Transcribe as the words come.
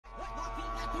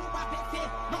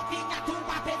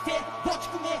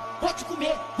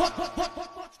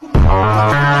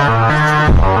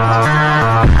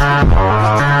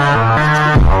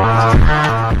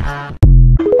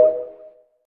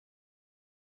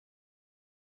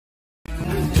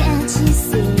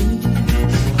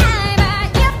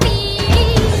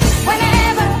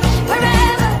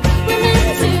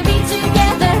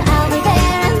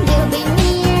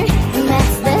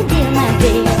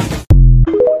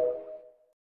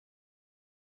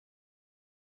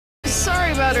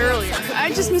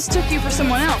just mistook you for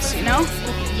someone else, you know?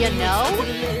 You know?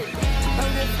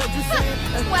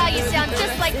 Wow, you sound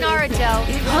just like Naruto.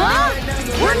 Huh?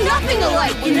 We're nothing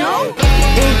alike, you know?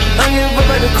 I'm here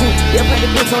for the cool, yeah, put the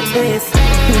bitch on test.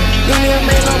 You ain't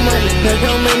make no money, that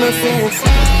don't make no sense.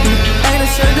 Ain't a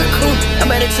sugar cool, I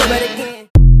better chill that again.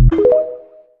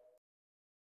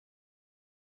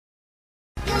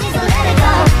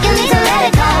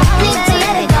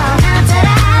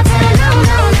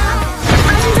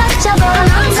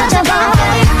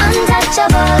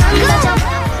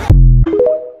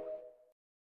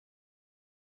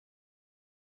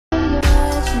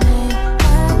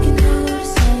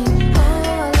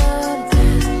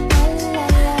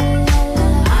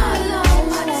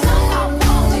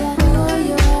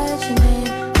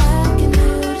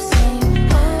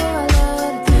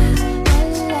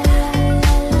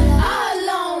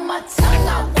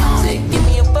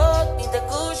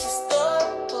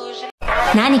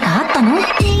何かあったの？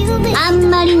あん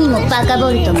まりにもバカ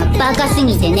ボルトがバカす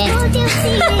ぎてね。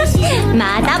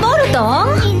またボルト？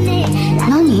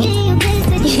何？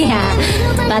いや、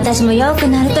私もよく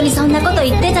ナルトにそんなこと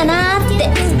言ってたなーって。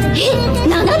え、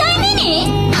7代目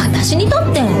に？私にと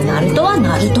ってナルトは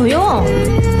ナルトよ。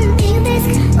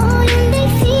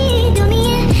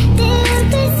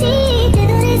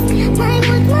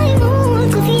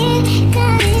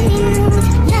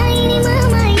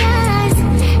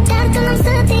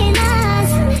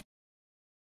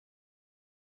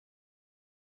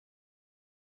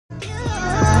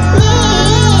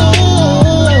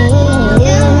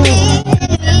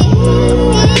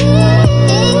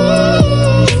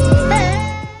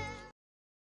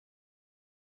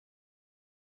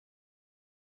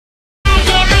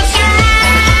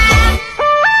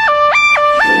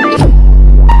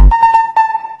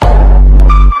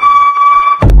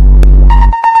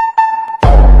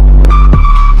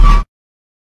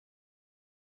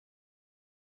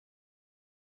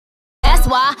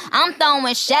Why I'm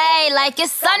throwing shade like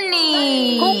it's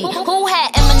sunny. Who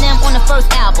had Eminem on the first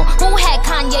album? Who had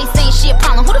Kanye saying shit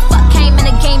problem? Who the fuck came in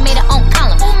the game, made her own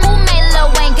column? Who made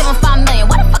Lil Wayne give him 5 million?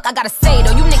 What the fuck I gotta say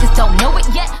though? You niggas don't know it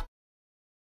yet.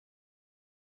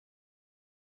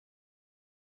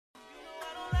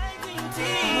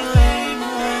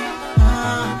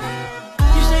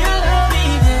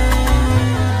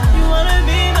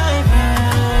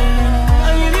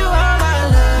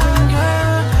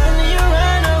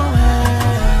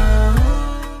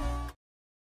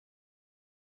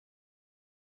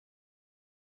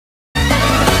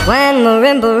 When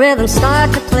marimba rhythms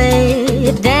start to play,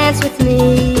 you dance with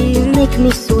me, make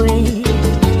me sway.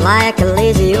 Like a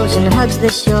lazy ocean hugs the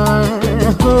shore,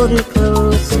 hold me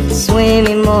close, sway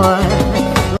me more.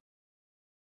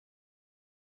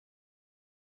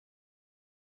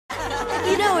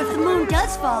 You know, if the moon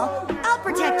does fall, I'll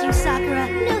protect you, Sakura.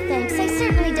 No thanks, I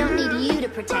certainly don't need you to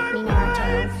protect me,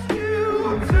 Naruto.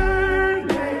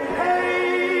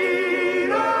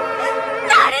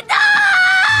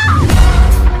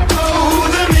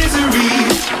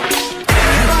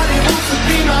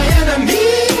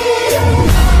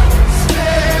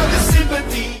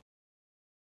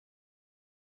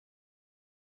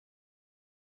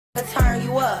 Turn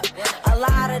you up. A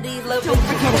lot of these little Don't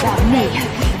forget about me.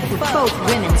 We're both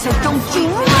women, so don't you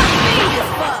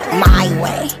my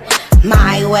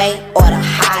way or the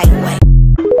highway.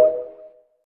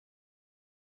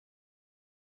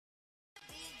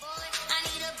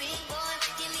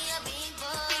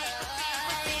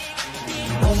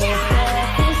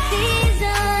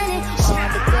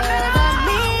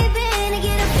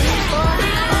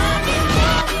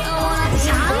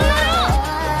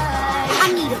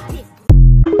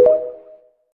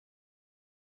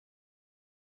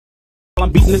 I'm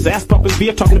beating his ass, pumping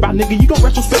beer, talking about nigga, you gon'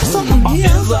 retrospect something.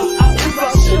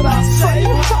 Should I say?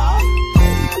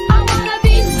 I wanna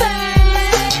be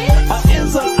saved.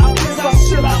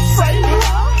 Should I say?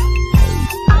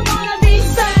 I wanna be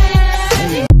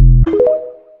saved.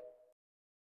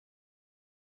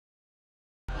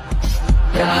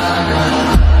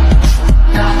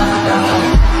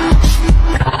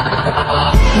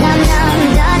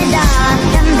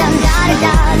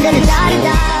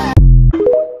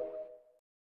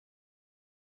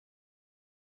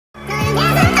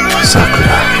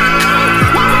 Sakura.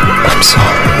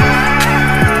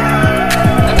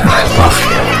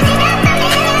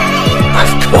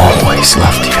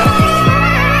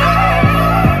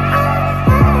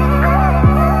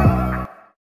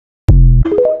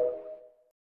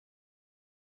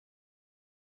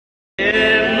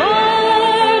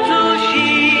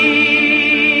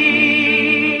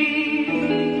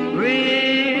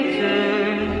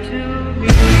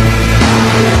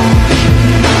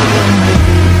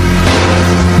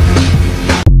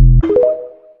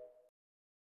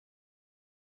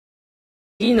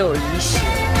 意の意志。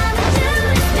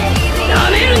な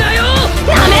めるなよ。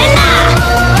なめんな。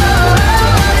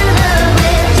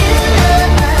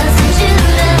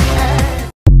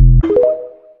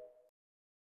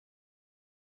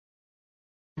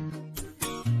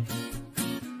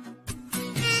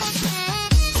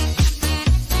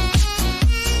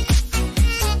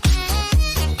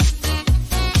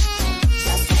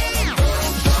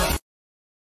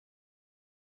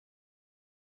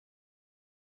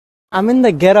I'm in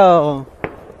the ghetto.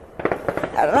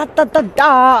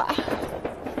 Ratatata.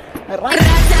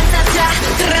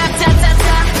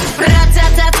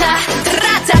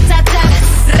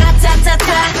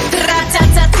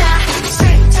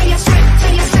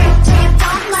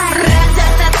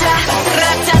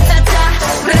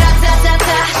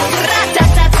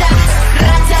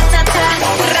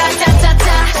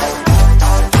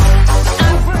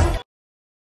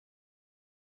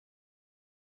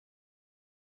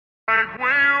 Like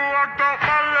when you walked out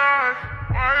my life,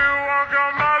 why you walk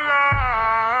out my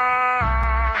life?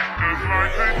 It's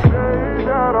like the day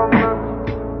that I met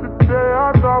you, the day I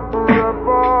thought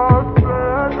forever,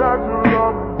 said that you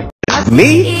love me. Me?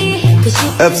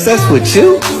 Obsessed with you?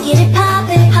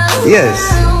 Yes,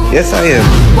 yes I am.